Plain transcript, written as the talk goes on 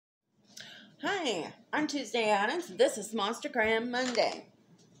Hi, I'm Tuesday Addams. This is Monstergram Monday,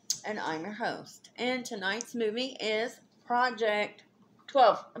 and I'm your host. And tonight's movie is Project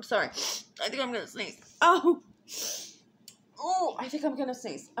 12. I'm sorry. I think I'm going to sneeze. Oh, I think I'm going to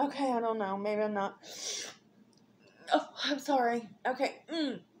sneeze. Okay, I don't know. Maybe I'm not. Oh, I'm sorry. Okay.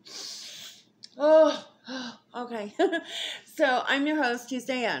 Okay. So, I'm your host,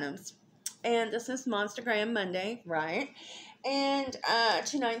 Tuesday Addams. And this is Monstergram Monday, right? And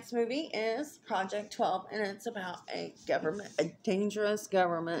tonight's movie is Project 12, and it's about a dangerous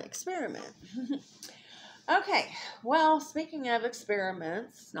government experiment. Okay, well, speaking of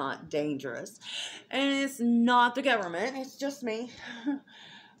experiments, it's not dangerous, and it's not the government, it's just me.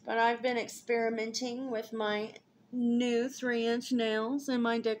 But I've been experimenting with my new 3-inch nails and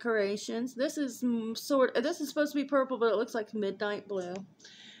my decorations. This is supposed to be purple, but it looks like midnight blue.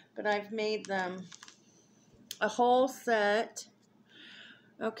 But I've made them a whole set,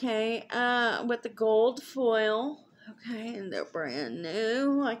 okay, with the gold foil, okay, and they're brand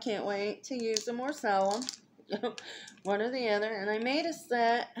new. I can't wait to use them or sell them, one or the other. And I made a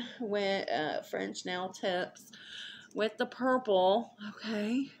set with French nail tips with the purple,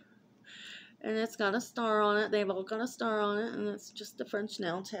 okay, and it's got a star on it. They've all got a star on it, and it's just the French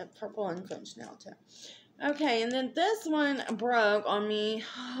nail tip, purple and French nail tip. Okay, and then this one broke on me,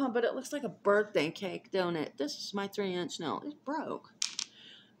 but it looks like a birthday cake, don't it? This is my 3-inch nail. It broke.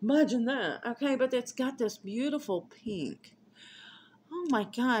 Imagine that. Okay, but it's got this beautiful pink. Oh my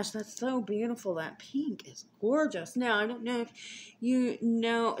gosh, that's so beautiful. That pink is gorgeous. Now, I don't know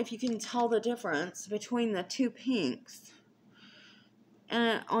if you can tell the difference between the two pinks.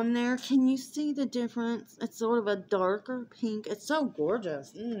 On there, can you see the difference? It's sort of a darker pink. It's so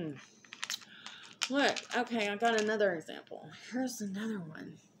gorgeous. Look, okay, I got another example. Here's another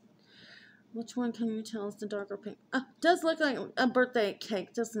one. Which one can you tell is the darker pink? Does look like a birthday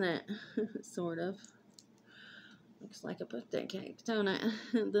cake, doesn't it? Sort of. Looks like a birthday cake, don't it?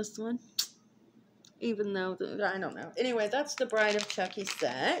 This one. Even though, I don't know. Anyway, that's the Bride of Chucky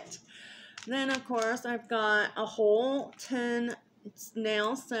set. Then, of course, I've got a whole 10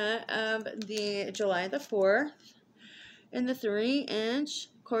 nail set of the July the 4th in the 3-inch.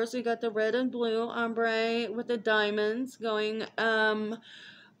 Of course, we got the red and blue ombre with the diamonds going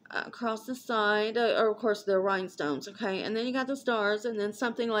across the side, or of course the rhinestones, okay, and then you got the stars, and then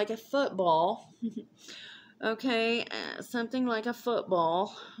something like a football, okay, something like a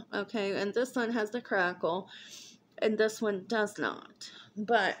football, okay, and this one has the crackle, and this one does not,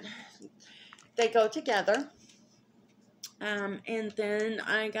 but they go together. And then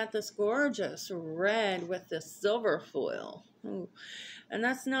I got this gorgeous red with the silver foil. Ooh. And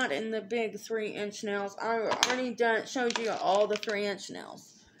that's not in the big 3-inch nails. I already showed you all the 3-inch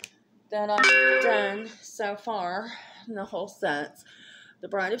nails that I've done so far in the whole sets. The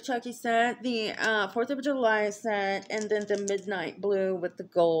Bride of Chucky set, the 4th of July set, and then the midnight blue with the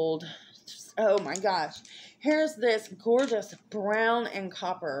gold. Oh my gosh. Here's this gorgeous brown and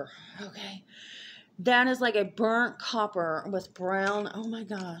copper. Okay. That is like a burnt copper with brown. Oh my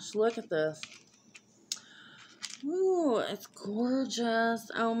gosh, look at this. Ooh, it's gorgeous.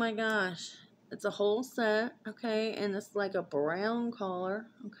 Oh my gosh. It's a whole set, okay, and it's like a brown color,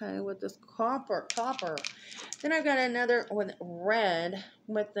 okay, with this copper. Then I've got another with red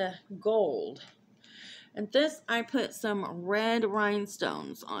with the gold. And this, I put some red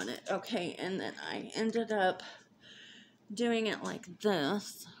rhinestones on it, okay, and then I ended up doing it like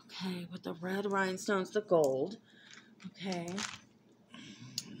this, okay, with the red rhinestones, the gold, okay.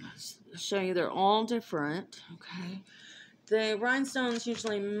 I'll show you they're all different, okay. The rhinestones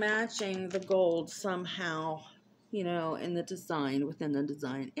usually matching the gold somehow, you know, in the design, within the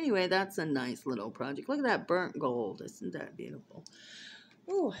design. Anyway, that's a nice little project. Look at that burnt gold. Isn't that beautiful?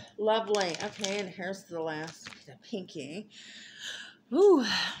 Ooh, lovely. Okay, and here's the last, the pinky. Ooh,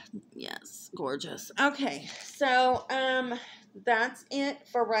 yes, gorgeous. Okay, so, that's it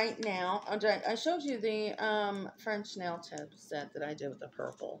for right now. I showed you the French nail tip set that I did with the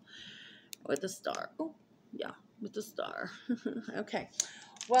purple, with the star. Oh, yeah, with the star. Okay,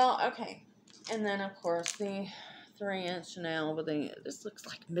 well, okay. And then, of course, the 3-inch nail with the, this looks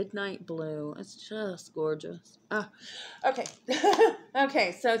like midnight blue. It's just gorgeous. Okay.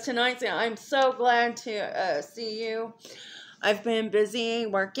 Okay, so tonight's, I'm so glad to see you. I've been busy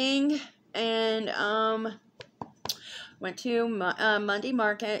working, and went to Monday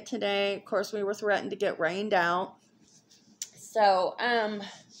Market today. Of course, we were threatened to get rained out. So,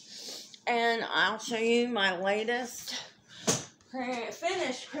 and I'll show you my latest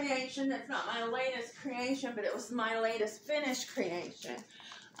finished creation. It's not my latest creation, but it was my latest finished creation.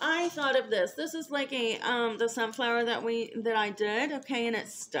 I thought of this. This is like a the sunflower that I did, okay, and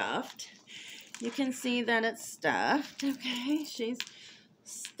it's stuffed. You can see that it's stuffed. Okay, she's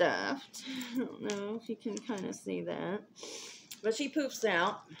stuffed. I don't know if you can kind of see that. But she poofs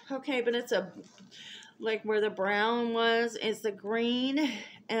out. Okay, but it's like where the brown was is the green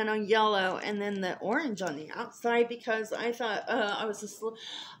and a yellow, and then the orange on the outside, because I thought I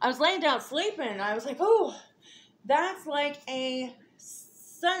was laying down sleeping. I was like, oh, that's like a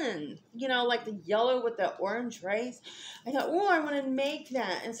sun, you know, like the yellow with the orange rays. I thought, oh, I want to make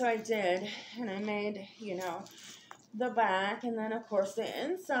that, and so I did, and I made, you know, the back, and then of course the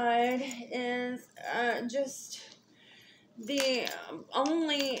inside is just the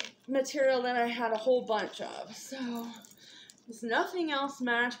only material that I had a whole bunch of. So there's nothing else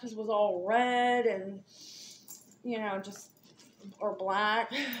matched because it was all red and, you know, just, or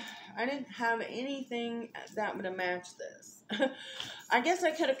black. I didn't have anything that would have matched this. I guess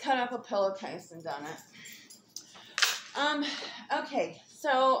I could have cut up a pillowcase and done it. Okay,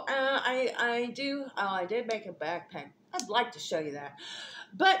 so I did make a backpack. I'd like to show you that.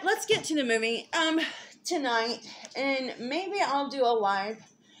 But let's get to the movie tonight, and maybe I'll do a live.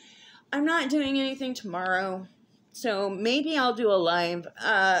 I'm not doing anything tomorrow, so maybe I'll do a live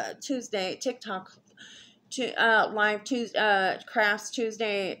Tuesday TikTok live Tuesday crafts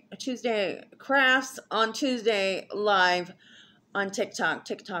Tuesday crafts on Tuesday live on TikTok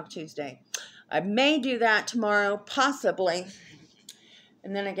Tuesday. I may do that tomorrow, possibly.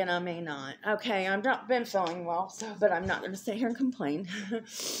 And then again, I may not. Okay, I've not been feeling well, but I'm not going to sit here and complain.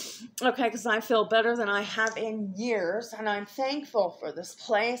 Okay, because I feel better than I have in years, and I'm thankful for this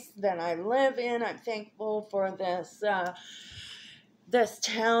place that I live in. I'm thankful for this this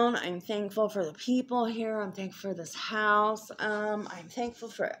town. I'm thankful for the people here. I'm thankful for this house. I'm thankful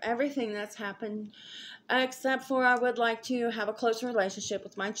for everything that's happened, except for I would like to have a closer relationship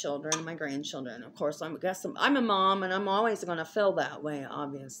with my children and my grandchildren. Of course, I'm a mom, and I'm always going to feel that way,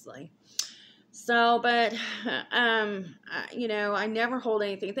 obviously. So, but, you know, I never hold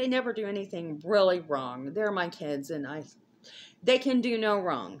anything. They never do anything really wrong. They're my kids, and they can do no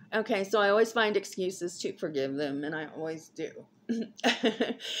wrong. Okay, so I always find excuses to forgive them, and I always do.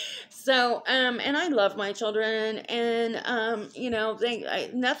 So, and I love my children, and, you know, they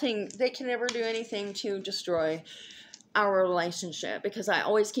can never do anything to destroy our relationship, because I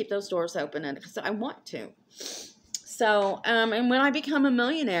always keep those doors open, and because I want to. So, and when I become a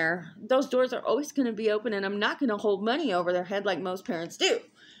millionaire, those doors are always going to be open, and I'm not going to hold money over their head like most parents do.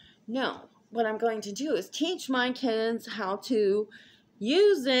 No, what I'm going to do is teach my kids how to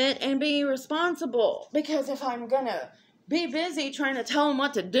use it and be responsible, because if I'm going to be busy trying to tell them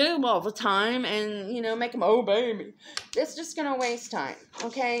what to do all the time and, you know, make them obey me, it's just going to waste time,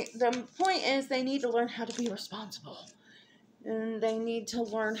 okay? The point is they need to learn how to be responsible. And they need to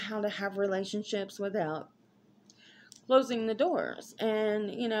learn how to have relationships without closing the doors.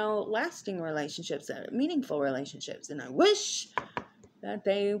 And, you know, lasting relationships, meaningful relationships. And I wish that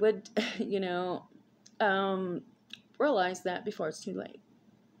they would, you know, realize that before it's too late.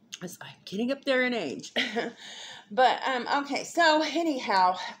 As I'm getting up there in age. But, okay, so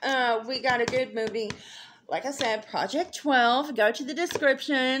anyhow, we got a good movie. Like I said, Project 12. Go to the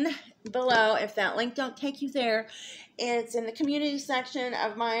description below. If that link don't take you there, it's in the community section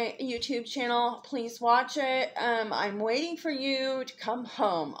of my YouTube channel. Please watch it. I'm waiting for you to come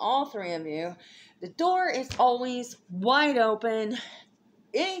home, all three of you. The door is always wide open.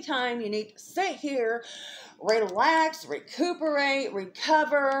 Anytime you need to sit here, relax, recuperate,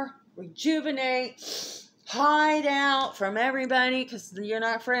 recover, rejuvenate, hide out from everybody, because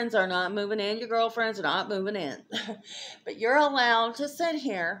your friends are not moving in, your girlfriends are not moving in. But you're allowed to sit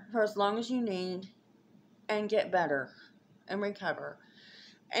here for as long as you need and get better and recover.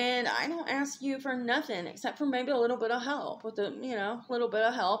 And I don't ask you for nothing except for maybe a little bit of help with the, you know, a little bit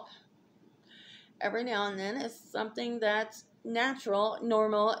of help every now and then is something that's natural,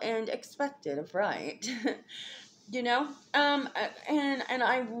 normal, and expected, right? You know, and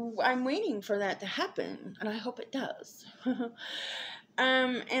I'm waiting for that to happen, and I hope it does.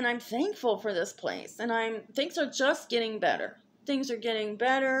 And I'm thankful for this place, and things are just getting better. Things are getting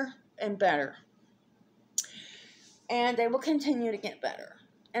better and better, and they will continue to get better.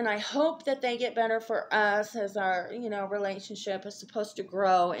 And I hope that they get better for us, as our, you know, relationship is supposed to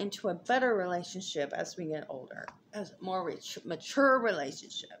grow into a better relationship as we get older, as a more mature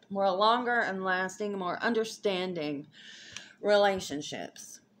relationship, more longer and lasting, more understanding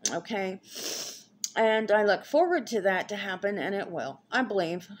relationships. Okay? And I look forward to that to happen, and it will. I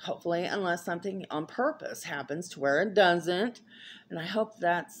believe, hopefully, unless something on purpose happens to where it doesn't. And I hope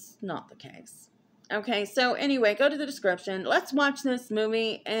that's not the case. Okay, so anyway, go to the description. Let's watch this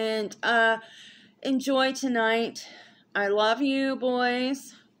movie and enjoy tonight. I love you,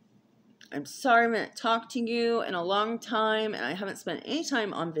 boys. I'm sorry I haven't talked to you in a long time, and I haven't spent any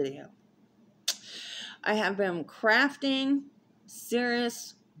time on video. I have been crafting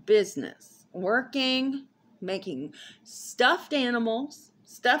serious business, working, making stuffed animals,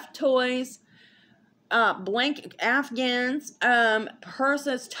 stuffed toys, blank Afghans,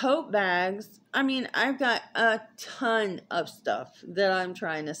 purses, tote bags. I mean, I've got a ton of stuff that I'm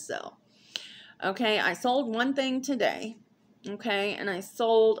trying to sell. Okay, I sold one thing today. Okay, and I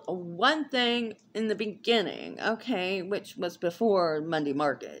sold one thing in the beginning. Okay, which was before Monday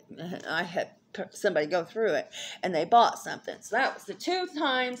Market. I had somebody go through it and they bought something. So that was the 2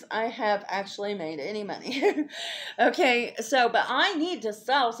 times I have actually made any money. Okay, so, but I need to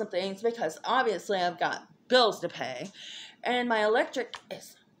sell some things because obviously I've got bills to pay and my electric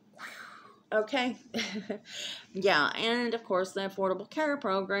is, okay. Yeah, and of course the Affordable Care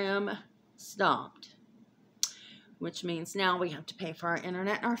Program stopped, which means now we have to pay for our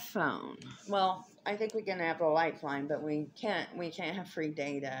internet and our phone. Well, I think we can have a lifeline, but we can't have free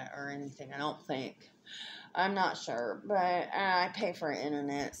data or anything, I don't think. I'm not sure, but I pay for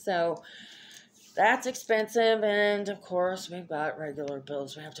internet, so that's expensive, and of course we've got regular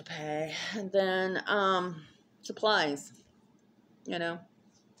bills we have to pay. And then supplies, you know,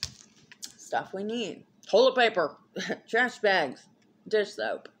 stuff we need. Toilet paper, trash bags, dish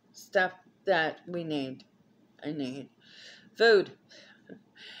soap, stuff that we need. I need food.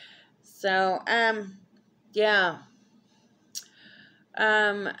 So, yeah.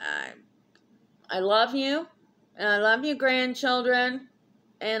 I love you, and I love you, grandchildren,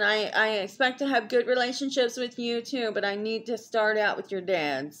 and I expect to have good relationships with you too, but I need to start out with your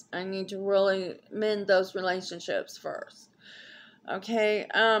dads. I need to really mend those relationships first. Okay,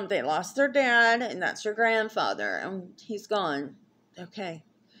 they lost their dad, and that's your grandfather, and he's gone. Okay,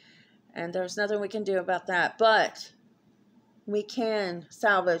 and there's nothing we can do about that, but we can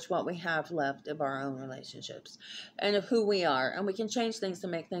salvage what we have left of our own relationships and of who we are, and we can change things to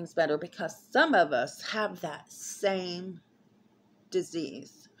make things better, because some of us have that same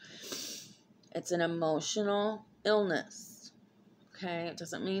disease. It's an emotional illness. Okay, it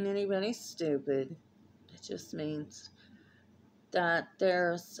doesn't mean anybody's stupid. It just means that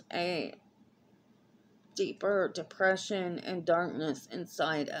there's a deeper depression and darkness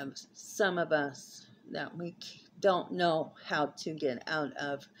inside of some of us that we don't know how to get out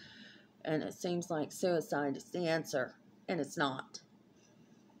of, and it seems like suicide is the answer, and it's not.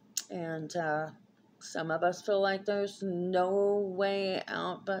 And some of us feel like there's no way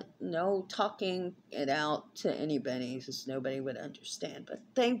out, but no talking it out to anybody, because nobody would understand, but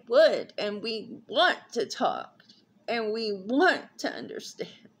they would, and we want to talk, and we want to understand,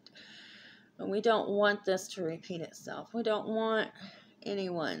 and we don't want this to repeat itself. We don't want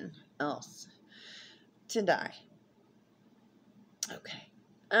anyone else to die.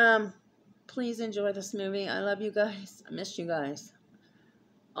 Okay. Please enjoy this movie. I love you guys. I miss you guys.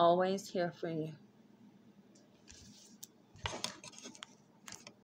 Always here for you.